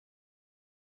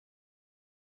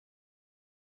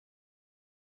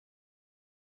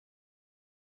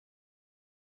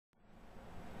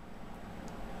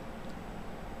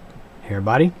Hey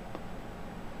everybody,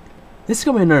 this is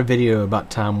going to be another video about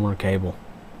Time Warner Cable.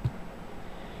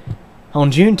 On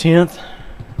June 10th,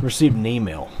 I received an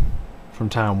email from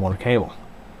Time Warner Cable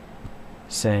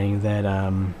saying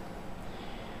that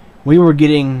we were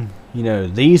getting,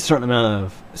 these certain amount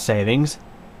of savings,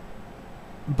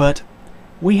 but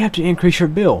we have to increase your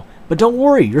bill. But don't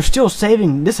worry, you're still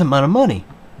saving this amount of money.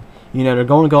 They're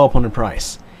going to go up on the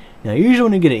price. Now, usually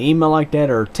when you get an email like that,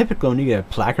 or typically when you get a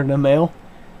placard in the mail,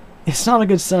 it's not a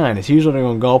good sign. It's usually they're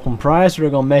going to go up on price, or they're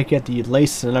going to make it at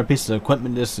least another piece of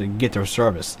equipment just to get their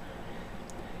service.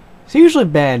 It's usually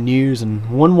bad news in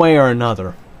one way or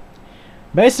another.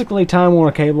 Basically, Time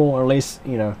Warner Cable, or at least,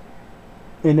 in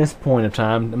this point of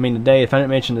time, today, if I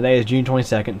didn't mention, today is June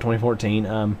 22nd,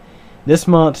 2014. This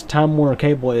month, Time Warner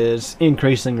Cable is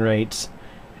increasing rates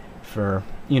for,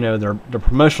 their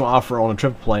promotional offer on the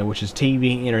AAA, which is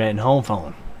TV, internet, and home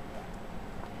phone.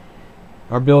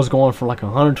 Our bill's going from like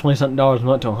 $120 something a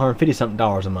month to $150 something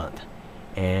a month.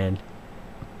 And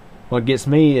what gets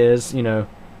me is,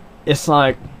 it's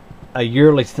like a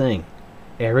yearly thing.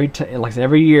 Every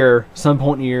year, some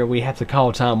point in the year, we have to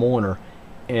call Time Warner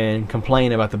and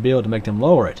complain about the bill to make them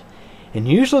lower it. And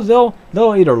usually they'll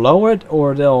either lower it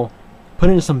or they'll put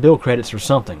in some bill credits or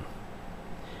something.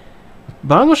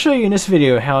 But I'm going to show you in this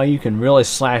video how you can really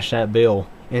slash that bill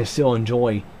and still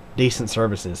enjoy decent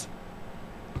services.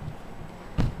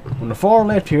 On the far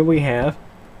left here we have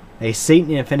a Ceton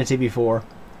InfiniTV4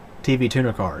 TV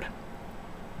tuner card.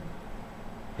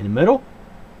 In the middle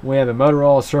we have a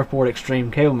Motorola Surfboard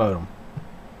Extreme cable modem.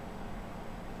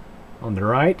 On the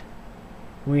right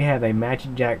we have a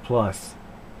magicJack Plus.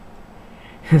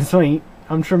 So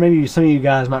I'm sure maybe some of you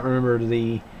guys might remember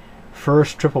the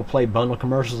first triple play bundle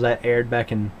commercials that aired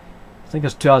back in, I think it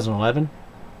was 2011.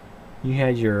 You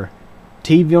had your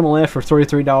TV on the left for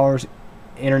 $33,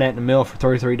 internet in the middle for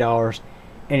 $33,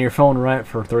 and your phone right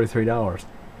for $33.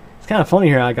 It's kind of funny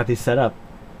here how I got these set up.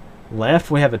 Left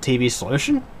we have a TV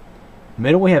solution,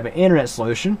 middle we have an internet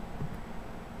solution,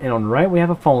 and on the right we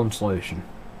have a phone solution.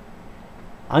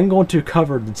 I'm going to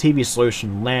cover the TV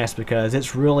solution last because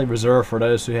it's really reserved for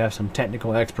those who have some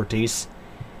technical expertise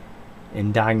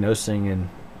in diagnosing and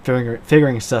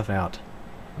figuring stuff out.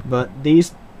 But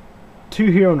these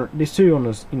two here on this,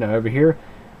 over here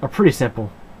are pretty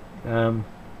simple.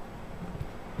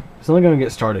 So I'm going to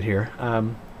get started here.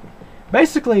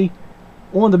 Basically,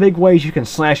 one of the big ways you can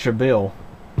slash your bill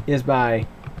is by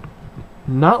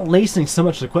not leasing so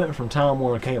much equipment from Time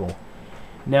Warner Cable.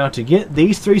 Now, to get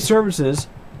these three services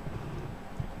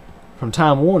from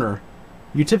Time Warner,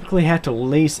 you typically have to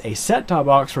lease a set-top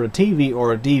box for the TV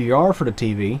or a DVR for the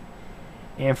TV,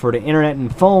 and for the internet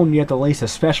and phone you have to lease a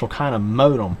special kind of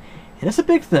modem. And it's a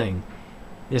big thing.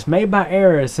 It's made by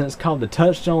Ares and it's called the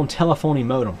Touchstone Telephony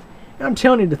Modem. And I'm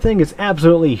telling you, the thing is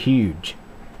absolutely huge.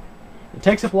 It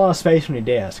takes up a lot of space on your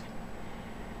desk.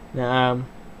 Now,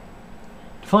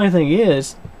 the funny thing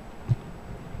is,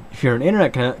 if you're an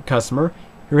internet customer,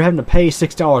 you're having to pay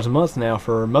 $6 a month now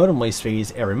for modem lease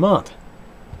fees every month.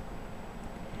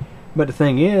 But the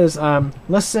thing is,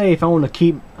 let's say if I want to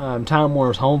keep Time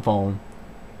Warner's home phone,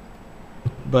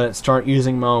 but start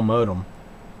using my own modem.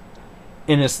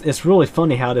 And it's really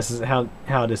funny how this is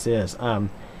how this is.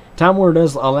 Time Warner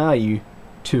does allow you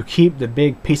to keep the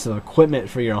big piece of equipment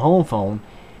for your home phone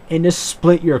and just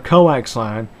split your coax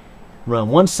line, run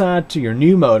one side to your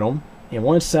new modem and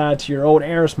one side to your old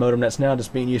Ares modem that's now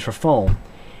just being used for phone.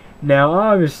 Now,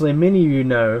 obviously, many of you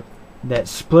know that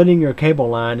splitting your cable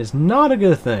line is not a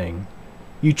good thing.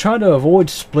 You try to avoid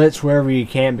splits wherever you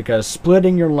can because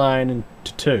splitting your line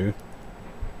into two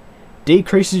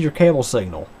decreases your cable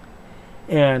signal.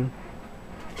 And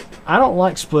I don't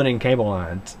like splitting cable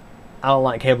lines. I don't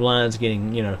like cable lines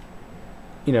getting,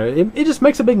 it just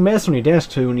makes a big mess on your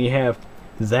desk too when you have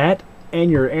that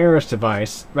and your Ares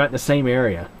device right in the same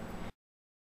area.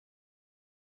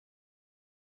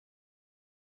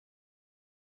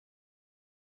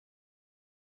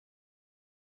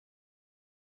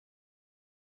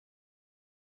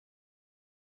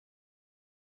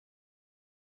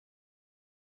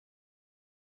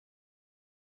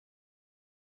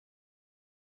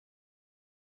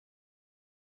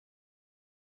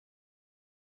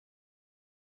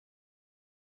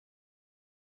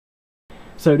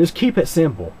 So just keep it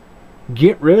simple.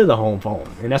 Get rid of the home phone.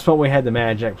 And that's what we had the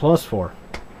magicJack Plus for.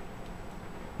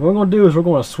 What we're going to do is we're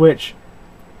going to switch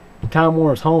Time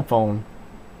Warner's home phone.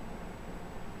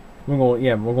 We're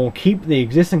going to keep the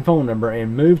existing phone number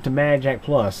and move to magicJack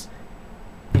Plus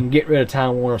and get rid of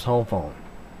Time Warner's home phone.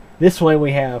 This way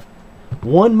we have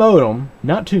one modem,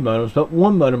 not two modems, but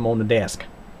one modem on the desk.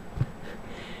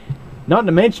 Not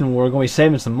to mention we're going to be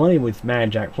saving some money with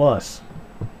magicJack Plus.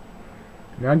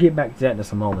 Now I'll get back to that in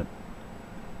just a moment.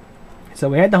 So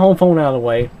we had the home phone out of the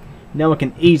way. Now we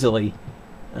can easily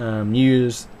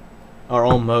use our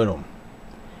own modem.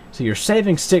 So you're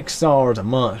saving $6 a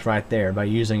month right there by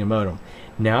using a modem.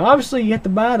 Now obviously you have to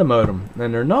buy the modem,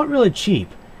 and they're not really cheap.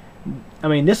 I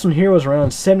mean, this one here was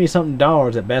around $70 something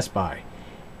at Best Buy.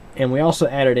 And we also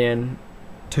added in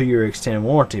 2-year extended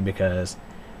warranty, because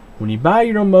when you buy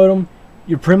your own modem,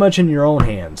 you're pretty much in your own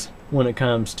hands when it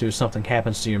comes to something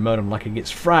happens to your modem, like it gets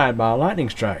fried by a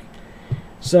lightning strike.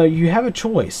 So you have a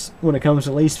choice when it comes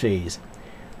to lease fees.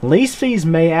 Lease fees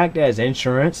may act as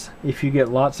insurance if you get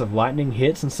lots of lightning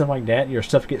hits and stuff like that. Your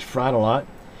stuff gets fried a lot.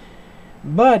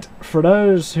 But for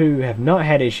those who have not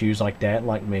had issues like that,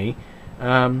 like me,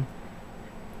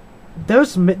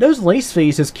 those lease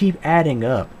fees just keep adding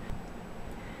up.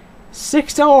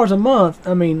 $6 a month.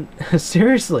 I mean,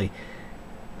 seriously.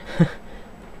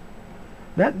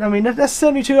 That's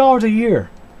 $72 a year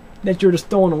that you're just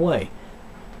throwing away.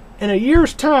 In a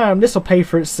year's time, this will pay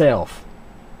for itself.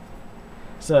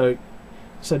 So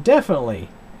definitely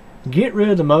get rid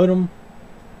of the modem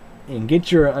and get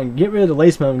rid of the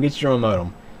lease modem and get your own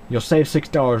modem. You'll save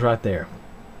 $6 right there.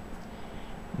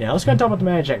 Now let's go talk about the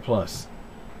magicJack Plus.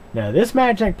 Now this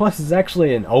magicJack Plus is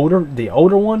actually the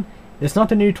older one. It's not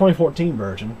the new 2014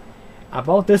 version. I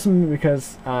bought this one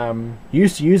because I'm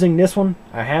used to using this one.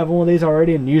 I have one of these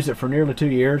already and used it for nearly 2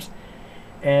 years.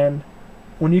 And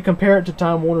when you compare it to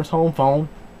Time Warner's home phone,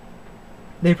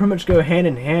 they pretty much go hand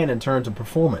in hand in terms of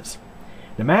performance.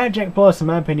 The magicJack Plus, in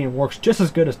my opinion, works just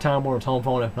as good as Time Warner's home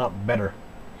phone, if not better.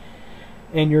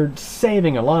 And you're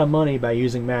saving a lot of money by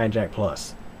using magicJack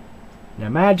Plus. Now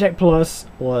magicJack Plus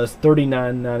was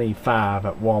 $39.95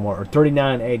 at Walmart, or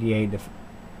 $39.88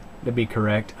 to be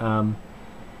correct.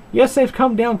 Yes, they've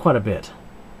come down quite a bit.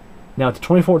 Now with the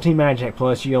 2014 magicJack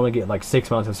Plus, you only get like 6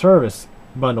 months of service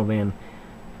bundled in.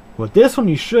 With this one,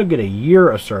 you should get a year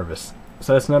of service.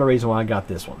 So that's another reason why I got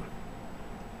this one.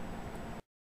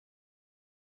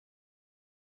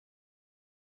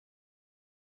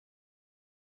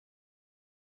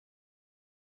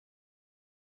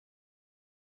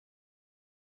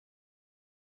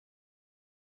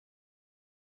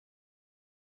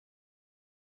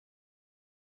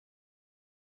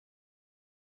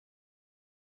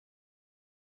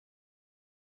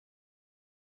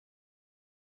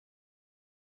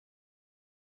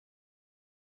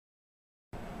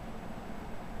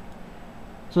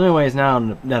 So anyways,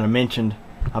 now that I mentioned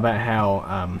about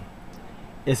how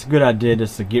it's a good idea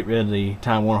just to get rid of the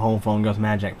Time Warner home phone and go to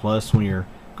magicJack Plus when you're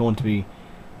going to be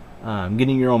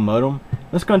getting your own modem,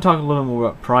 let's go and talk a little more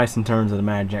about price in terms of the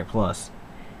magicJack Plus.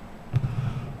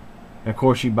 Of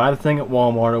course, you buy the thing at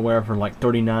Walmart or wherever for like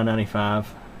 $39.95.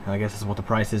 I guess that's what the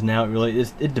price is now.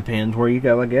 It depends where you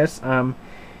go, I guess. When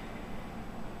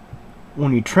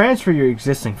you transfer your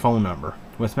existing phone number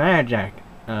with magicJack,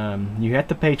 you have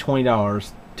to pay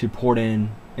 $20 to port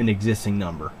in an existing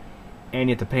number, and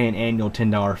you have to pay an annual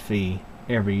 $10 fee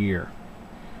every year,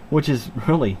 which is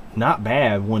really not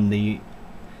bad when the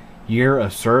year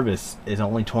of service is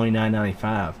only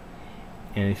 $29.95.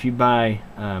 And if you buy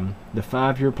the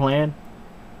 5-year plan,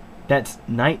 that's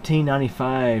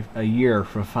 $19.95 a year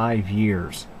for 5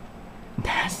 years.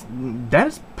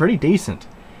 That's pretty decent.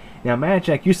 Now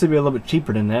magicJack used to be a little bit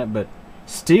cheaper than that, but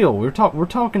still, we're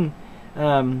talking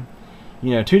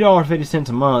 $2.50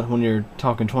 a month when you're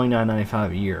talking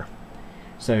 $29.95 a year.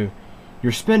 So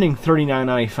you're spending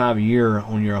 $39.95 a year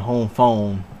on your home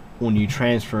phone when you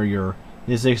transfer your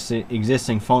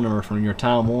existing phone number from your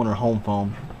Time Warner home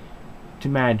phone to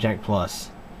magicJack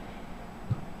Plus.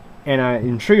 And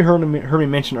I'm sure you heard me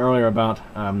mention earlier about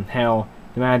how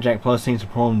the magicJack Plus seems to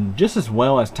perform just as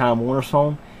well as Time Warner's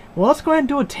phone. Well, let's go ahead and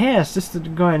do a test just to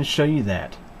go ahead and show you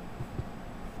that.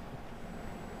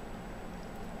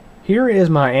 Here is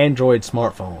my Android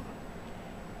smartphone,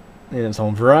 and it's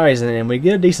on Verizon, and we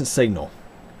get a decent signal.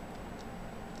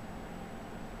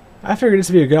 I figured this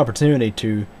would be a good opportunity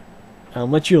to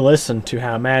let you listen to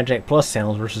how magicJack Plus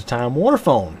sounds versus Time Warner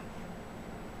phone.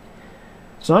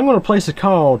 So I'm going to place a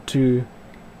call to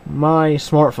my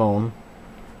smartphone.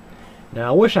 Now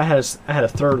I wish I had a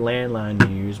third landline to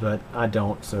use, but I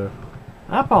don't, so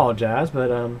I apologize.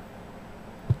 But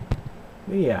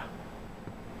yeah.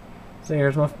 So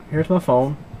here's my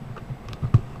phone,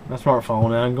 my smartphone,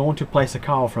 and I'm going to place a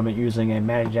call from it using a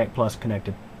magicJack Plus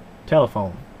connected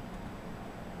telephone.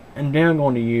 And then I'm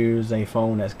going to use a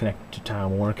phone that's connected to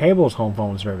Time Warner Cable's home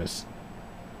phone service.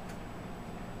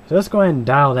 So let's go ahead and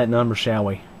dial that number, shall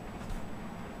we?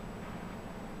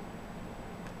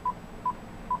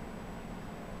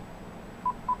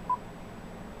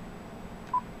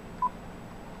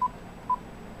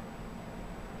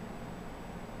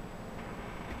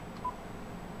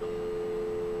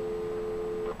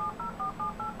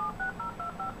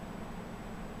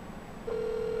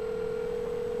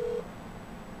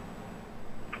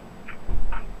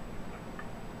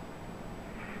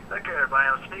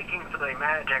 speaking to the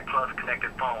magicJack Plus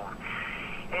connected phone.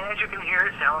 And as you can hear,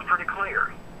 it sounds pretty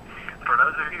clear. For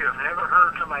those of you who have never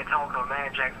heard somebody talk on a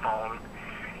magicJack phone,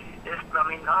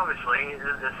 obviously,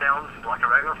 it sounds like a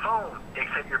regular phone,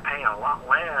 except you're paying a lot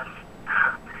less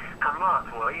per month.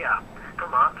 Well, yeah, per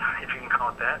month, if you can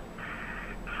call it that.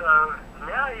 So,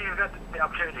 now you've got the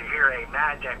opportunity to hear a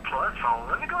magicJack Plus phone.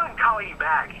 Let me go ahead and call you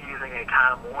back using a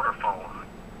Time Warner phone.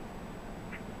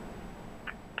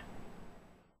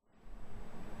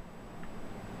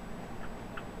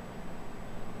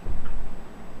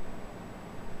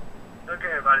 Okay,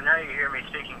 everybody, now you hear me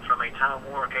speaking from a Time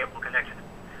Warner cable-connected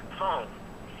phone.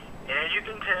 And as you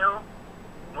can tell,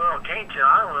 well, can't tell,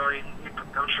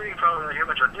 I'm sure you probably don't hear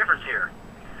much of a difference here.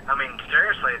 I mean,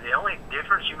 seriously, the only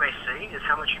difference you may see is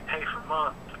how much you pay per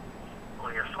month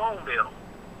on your phone bill.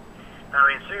 I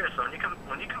mean, seriously,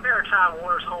 when you compare Time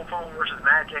Warner's home phone versus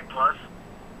magicJack Plus,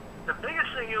 the biggest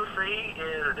thing you'll see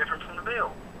is a difference in the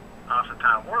bill. Obviously,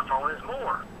 Time Warner phone is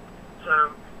more.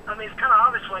 So, I mean, it's kind of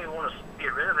obvious why you want to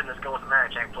get rid of it and just go with the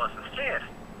magicJack Plus instead.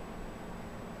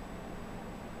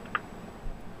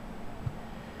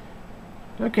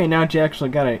 Okay, now that you actually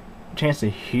got a chance to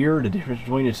hear the difference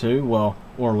between the two, well,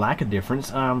 or lack of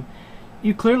difference,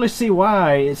 you clearly see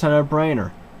why it's a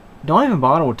no-brainer. Don't even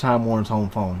bother with Time Warner's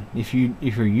home phone. If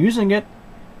you're using it,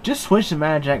 just switch to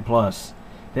magicJack Plus.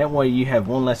 That way you have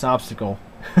one less obstacle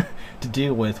to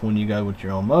deal with when you go with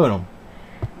your own modem.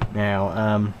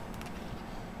 Now,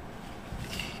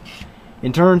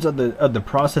 in terms of the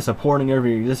process of porting over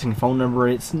your existing phone number,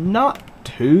 it's not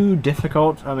too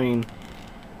difficult. I mean,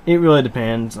 it really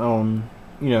depends on,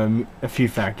 a few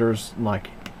factors. Like,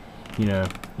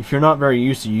 if you're not very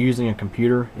used to using a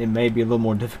computer, it may be a little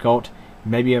more difficult.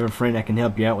 Maybe you have a friend that can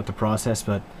help you out with the process,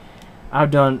 but I've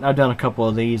done a couple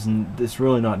of these, and it's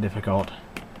really not difficult.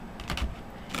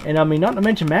 And I mean, not to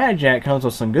mention, magicJack comes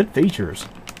with some good features.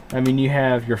 I mean, you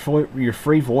have your free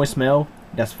voicemail.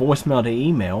 That's voicemail to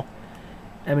email.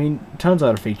 I mean, tons of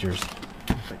other features.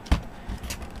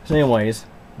 So anyways,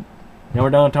 now we're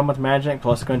done talking about the magicJack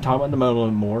Plus. We're going to talk about the modem a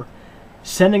little more.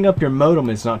 Setting up your modem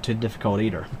is not too difficult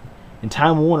either. And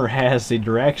Time Warner has the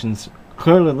directions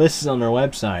clearly listed on their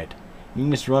website. You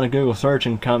can just run a Google search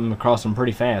and come across them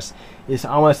pretty fast. It's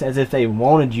almost as if they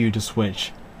wanted you to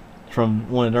switch from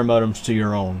one of their modems to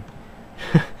your own.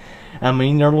 I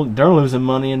mean, they're losing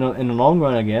money in the long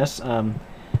run, I guess.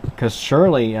 Because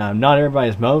surely not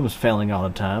everybody's modem's failing all the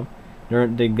time.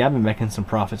 They've got to be making some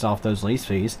profits off those lease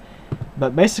fees.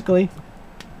 But basically,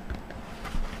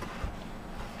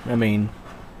 I mean,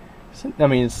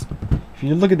 if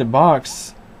you look at the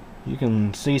box, you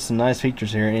can see some nice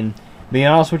features here. And to be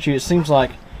honest with you, it seems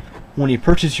like when you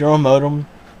purchase your own modem,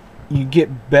 you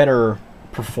get better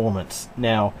performance.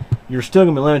 Now, you're still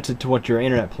going to be limited to what your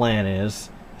internet plan is,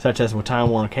 such as with Time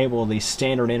Warner Cable. The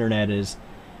standard internet is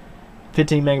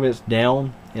 15 megabits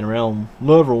down and around a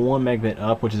little over 1 megabit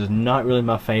up, which is not really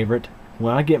my favorite.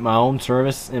 When I get my own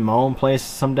service in my own place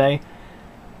someday,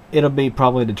 it'll be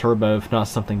probably the turbo, if not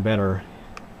something better,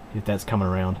 if that's coming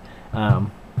around.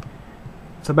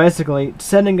 So basically,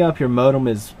 setting up your modem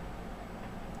is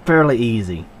fairly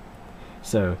easy.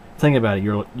 So think about it.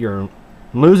 You're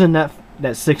losing that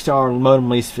 $6 modem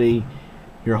lease fee.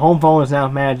 Your home phone is now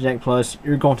magicJack Plus.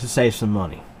 You're going to save some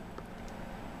money.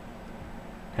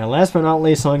 Now, last but not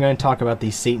least, I'm going to talk about the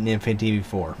Ceton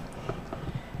InfiniTV4.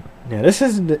 Now, this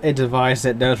is a device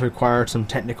that does require some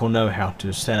technical know-how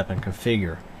to set up and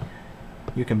configure.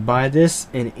 You can buy this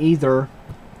in either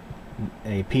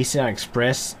a PCI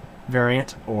Express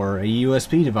variant or a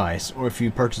USB device, or if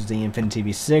you purchase the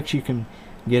InfiniTV6, you can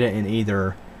get it in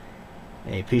either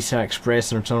a PCI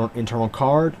Express internal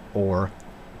card or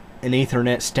an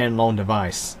Ethernet standalone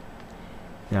device.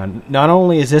 Now, not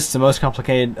only is this the most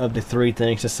complicated of the three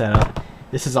things to set up,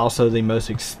 this is also the most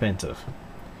expensive.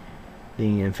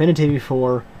 The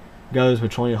InfiniTV4 goes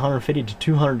between $150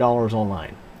 to $200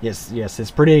 online. Yes,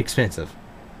 it's pretty expensive.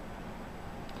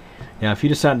 Now, if you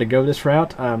decide to go this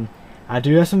route, I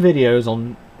do have some videos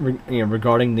on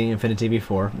regarding the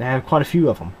InfiniTV4. I have quite a few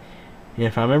of them. And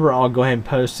if I remember, I'll go ahead and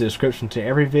post the description to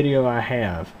every video I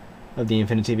have of the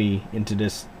InfiniTV into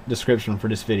this description for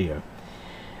this video.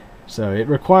 So it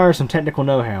requires some technical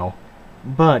know-how,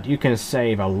 but you can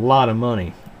save a lot of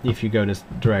money if you go this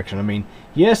direction. I mean,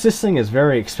 yes, this thing is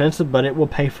very expensive, but it will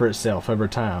pay for itself over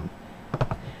time.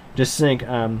 Just think,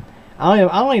 I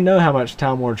only know how much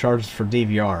Time Warner charges for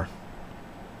DVR.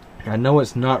 I know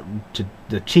it's not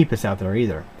the cheapest out there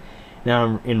either.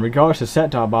 Now, in regards to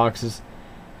set-top boxes,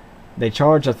 they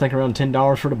charge, I think, around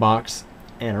 $10 for the box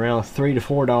and around $3 to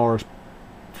 $4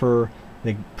 for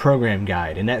the program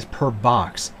guide, and that's per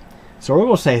box. So we're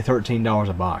going to say $13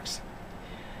 a box.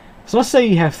 So let's say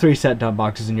you have 3 set-top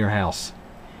boxes in your house.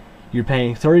 You're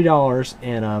paying $30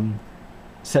 in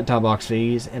set-top box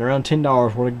fees and around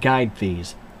 $10 worth of guide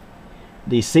fees.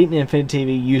 The Ceton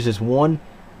InfiniTV uses one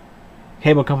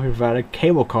cable company provided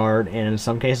cable card, and in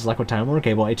some cases, like with Time Warner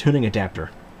Cable, a tuning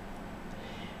adapter,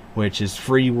 which is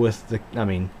free with the. I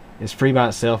mean, it's free by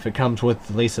itself. It comes with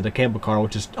the lease of the cable card,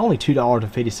 which is only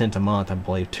 $2.50 a month, I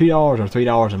believe. $2 or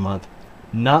 $3 a month,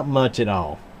 not much at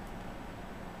all.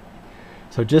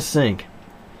 So just think.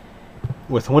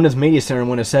 With Windows Media Center and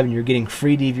Windows 7, you're getting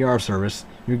free DVR service.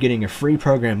 You're getting a free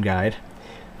program guide.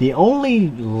 The only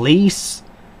lease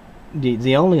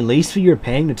fee you're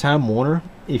paying to Time Warner,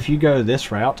 if you go this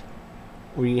route,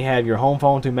 where you have your home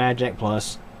phone through magicJack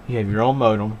Plus, you have your own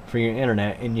modem for your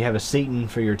internet, and you have a Ceton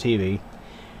for your TV,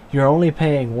 you're only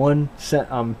paying one set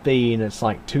fee, and it's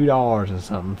like $2 and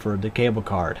something for the cable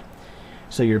card.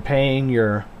 So you're paying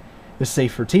your, let's say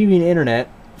for TV and internet,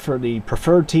 for the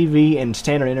preferred TV and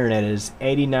standard internet is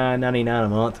 $89.99 a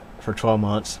month for 12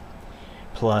 months,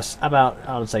 plus about,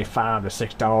 I would say, $5 to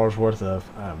 $6 worth of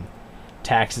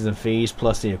taxes and fees,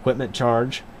 plus the equipment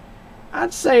charge.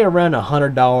 I'd say around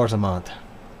 $100 a month.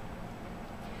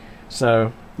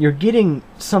 So you're getting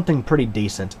something pretty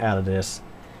decent out of this.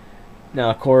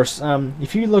 Now, of course,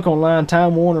 if you look online,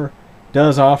 Time Warner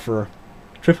does offer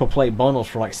triple play bundles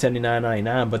for like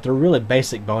 $79.99, but they're really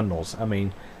basic bundles. I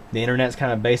mean, the internet's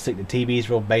kind of basic, the TV's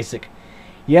real basic.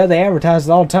 Yeah, they advertise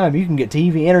it all the time. You can get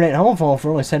TV, internet, and home phone for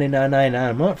only $79.99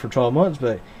 a month for 12 months,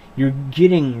 but you're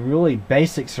getting really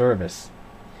basic service.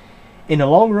 In the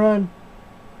long run,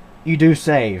 you do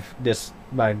save this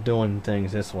by doing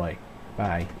things this way,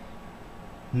 by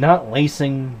not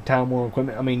leasing Time Warner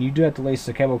equipment. I mean, you do have to lease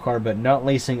the cable card, but not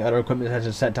leasing other equipment such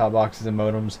as set-top boxes and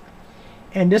modems,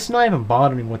 and just not even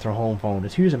bothering with your home phone.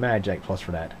 Just use a magicJack Plus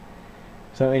for that.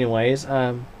 So, anyways,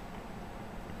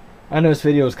 I know this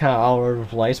video is kind of all over the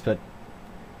place, but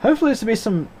hopefully this will be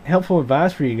some helpful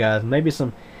advice for you guys. Maybe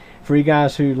some for you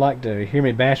guys who like to hear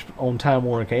me bash on Time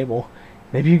Warner Cable.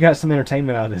 Maybe you got some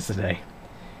entertainment out of this today.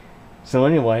 So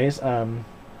anyways,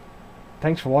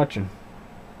 thanks for watching.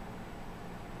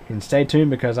 And stay tuned,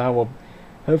 because I will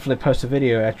hopefully post a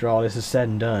video after all this is said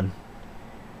and done.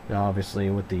 Now, obviously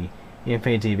with the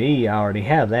InfiniTV, I already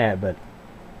have that, but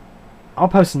I'll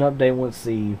post an update once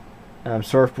the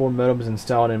surfboard modem is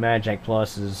installed and magicJack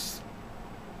Plus is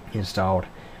installed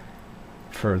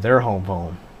for their home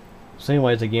phone. So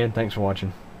anyways, again, thanks for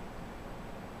watching.